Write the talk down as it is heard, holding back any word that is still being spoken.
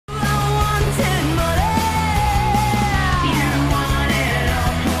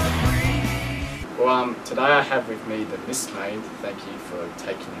Today I have with me the Miss Maid. Thank you for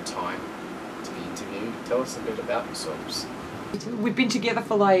taking your time to be interviewed. Tell us a bit about yourselves. We've been together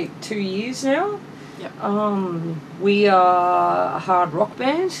for like 2 years now. Yep. We are a hard rock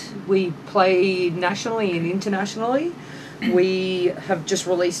band. We play nationally and internationally. We have just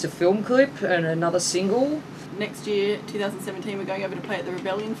released a film clip and another single. Next year, 2017, we're going over to play at the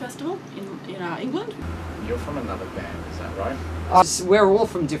Rebellion Festival in England. You're from another band, is that right? We're all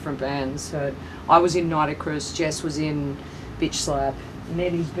from different bands. So I was in Nitocris, Jess was in Bitch Slap,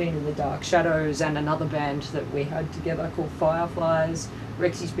 Neddy's been in the Dark Shadows, and another band that we had together called Fireflies.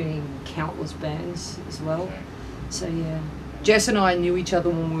 Rexy's been in countless bands as well. Okay. So yeah, Jess and I knew each other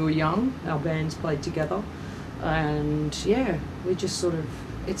when we were young. Our bands played together, and yeah, we just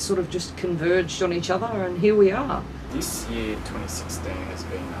it's sort of just converged on each other, and here we are. This year, 2016, has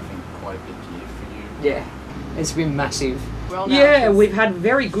been, I think, quite a big year for you. Yeah, it's been massive. Well, now Yeah, we've had a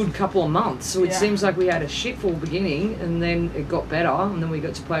very good couple of months. So it Yeah. seems like we had a shitful beginning, and then it got better, and then we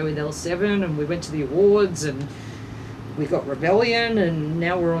got to play with L7, and we went to the awards, and we got Rebellion, and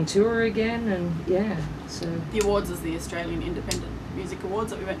now we're on tour again, and yeah, so... The awards is the Australian Independent Music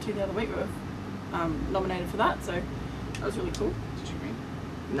Awards that we went to the other week. We were nominated for that, so that was really cool. Did you win?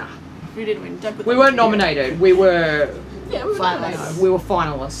 Nah. We didn't win. Don't put We that weren't in the video. nominated, we were... Yeah, we were nominated. We were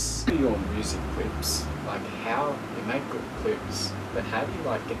finalists. Your music clips, like how you make good clips, but how do you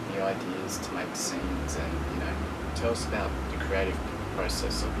like get the ideas to make scenes, and tell us about the creative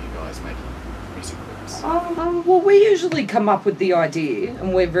process of you guys making music clips. Well, we usually come up with the idea,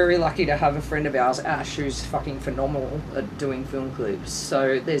 and we're very lucky to have a friend of ours, Ash, who's fucking phenomenal at doing film clips.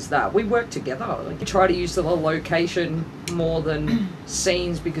 So there's that. We work together. Like, we try to use the location more than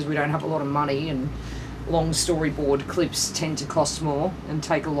scenes because we don't have a lot of money, and long storyboard clips tend to cost more and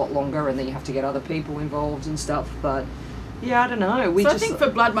take a lot longer, and then you have to get other people involved and stuff. But yeah, I don't know. I think for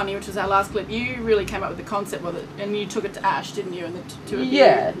Blood Money, which was our last clip, you really came up with the concept with it, and you took it to Ash, didn't you? And the two of you.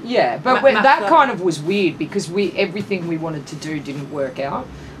 Yeah. But that kind of was weird because everything we wanted to do didn't work out.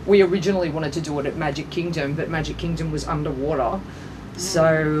 We originally wanted to do it at Magic Kingdom, but Magic Kingdom was underwater.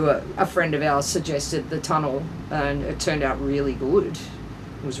 So a friend of ours suggested the tunnel, and it turned out really good.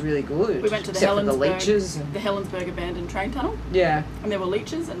 It was really good. We went to the Helensburg abandoned train tunnel. Yeah. And there were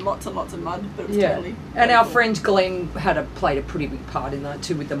leeches and lots of mud, but it was totally... And our friend Glenn played a pretty big part in that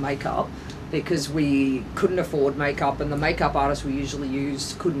too with the makeup, because we couldn't afford makeup, and the makeup artist we usually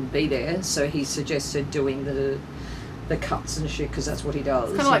used couldn't be there, so he suggested doing the cuts and shit, because that's what he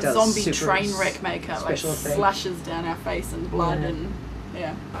does. It's kind of like zombie train wreck makeup, like effect. Slashes down our face and blood and...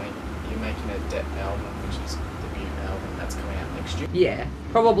 Yeah. You're making a Debt album, which is the debut album that's coming out next year. Yeah,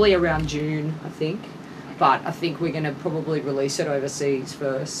 probably around June, I think. But I think we're going to probably release it overseas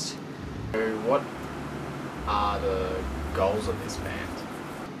first. So what are the goals of this band?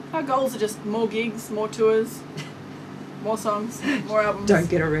 Our goals are just more gigs, more tours, more songs, more albums. Don't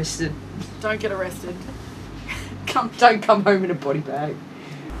get arrested. Don't get arrested. Don't come home in a body bag.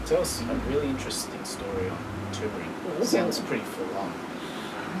 Tell us a really interesting story on touring. It sounds pretty full on.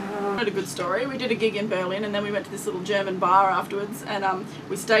 Not a good story. We did a gig in Berlin, and then we went to this little German bar afterwards, and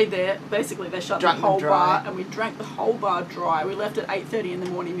we stayed there. Basically, they shut the whole bar, and we drank the whole bar dry. We left at 8:30 in the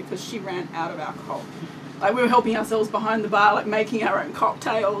morning because she ran out of alcohol. Like, we were helping ourselves behind the bar, like making our own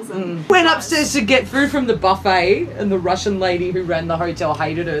cocktails. And went upstairs to get food from the buffet, and the Russian lady who ran the hotel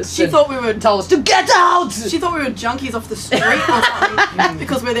hated us. She thought we were... told us to get out! She thought we were junkies off the street or something,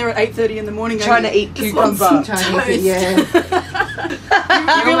 because we're there at 8:30 in the morning. Trying to eat cucumber.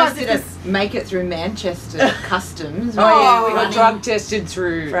 You realise did make it through Manchester customs. Oh yeah, we got drug tested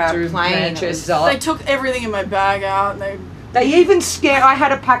through Manchester. They took everything in my bag out, and they even scanned. I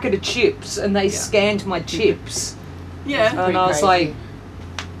had a packet of chips, and they scanned my chips. Yeah. And I was like,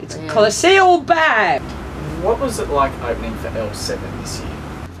 it's a sealed bag. What was it like opening for L7 this year?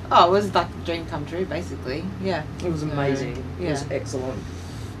 Oh, it was like a dream come true, basically. Yeah. It was amazing. It was excellent.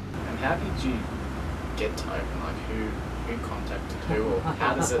 And how did you get to open? Like, who contacted who, or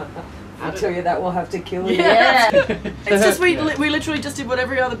how does it... I'll tell you that we'll have to kill you. Yeah. It's just we literally just did what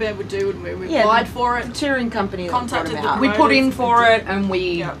every other band would do, and we applied for it. The touring company contacted the we put in for it, and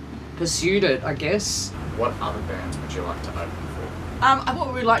we pursued it, I guess. What other bands would you like to open for? What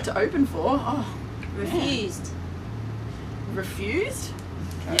would we like to open for? Oh, Refused. Refused?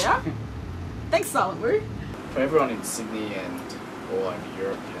 Okay. Yeah. Thanks, Silent Wu. For everyone in Sydney and all over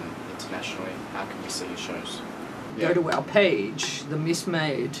Europe and internationally, how can we see your shows? Go to our page, The Miss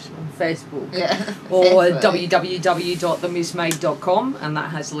Maid, on Facebook. Yeah. Or www.themissmaid.com, and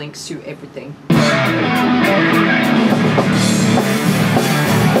that has links to everything.